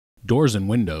Doors and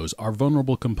windows are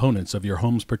vulnerable components of your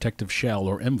home's protective shell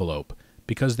or envelope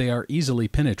because they are easily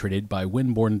penetrated by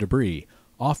wind-borne debris,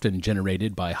 often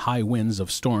generated by high winds of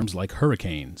storms like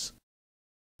hurricanes.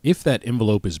 If that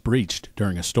envelope is breached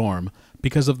during a storm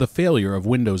because of the failure of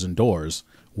windows and doors,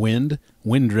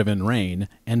 wind-driven rain,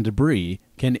 and debris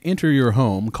can enter your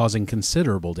home, causing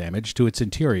considerable damage to its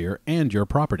interior and your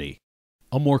property.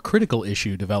 A more critical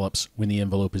issue develops when the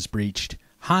envelope is breached.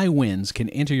 High winds can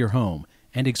enter your home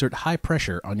and exert high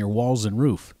pressure on your walls and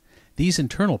roof. These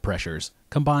internal pressures,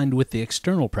 combined with the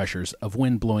external pressures of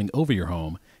wind blowing over your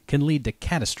home, can lead to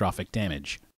catastrophic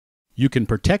damage. You can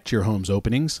protect your home's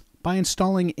openings by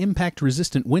installing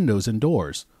impact-resistant windows and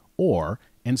doors, or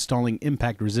installing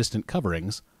impact-resistant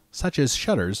coverings, such as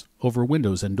shutters over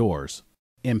windows and doors.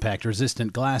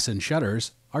 Impact-resistant glass and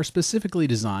shutters are specifically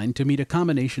designed to meet a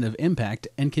combination of impact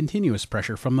and continuous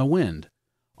pressure from the wind.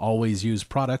 Always use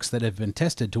products that have been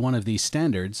tested to one of these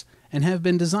standards and have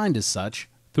been designed as such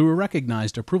through a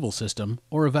recognized approval system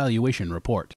or evaluation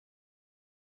report.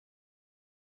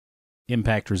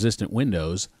 Impact-resistant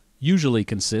windows usually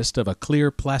consist of a clear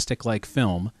plastic-like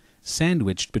film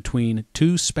sandwiched between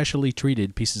two specially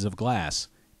treated pieces of glass,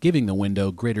 giving the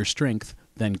window greater strength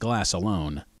than glass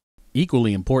alone.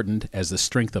 Equally important as the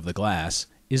strength of the glass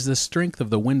is the strength of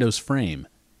the window's frame.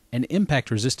 An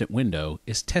impact-resistant window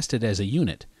is tested as a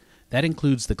unit. That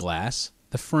includes the glass,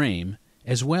 the frame,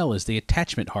 as well as the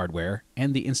attachment hardware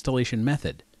and the installation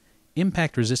method.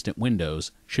 Impact-resistant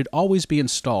windows should always be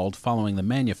installed following the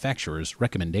manufacturer's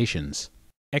recommendations.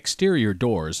 Exterior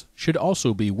doors should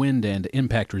also be wind and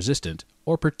impact resistant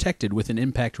or protected with an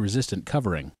impact resistant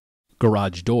covering.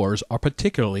 Garage doors are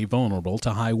particularly vulnerable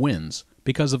to high winds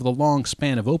because of the long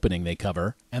span of opening they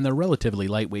cover and the relatively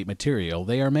lightweight material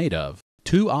they are made of.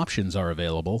 Two options are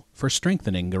available for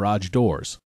strengthening garage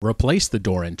doors. Replace the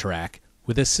door and track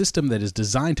with a system that is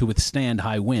designed to withstand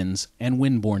high winds and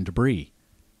wind-borne debris.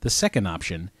 The second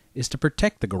option is to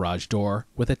protect the garage door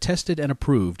with a tested and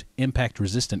approved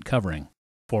impact-resistant covering.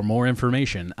 For more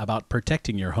information about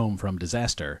protecting your home from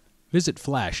disaster, visit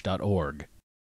flash.org.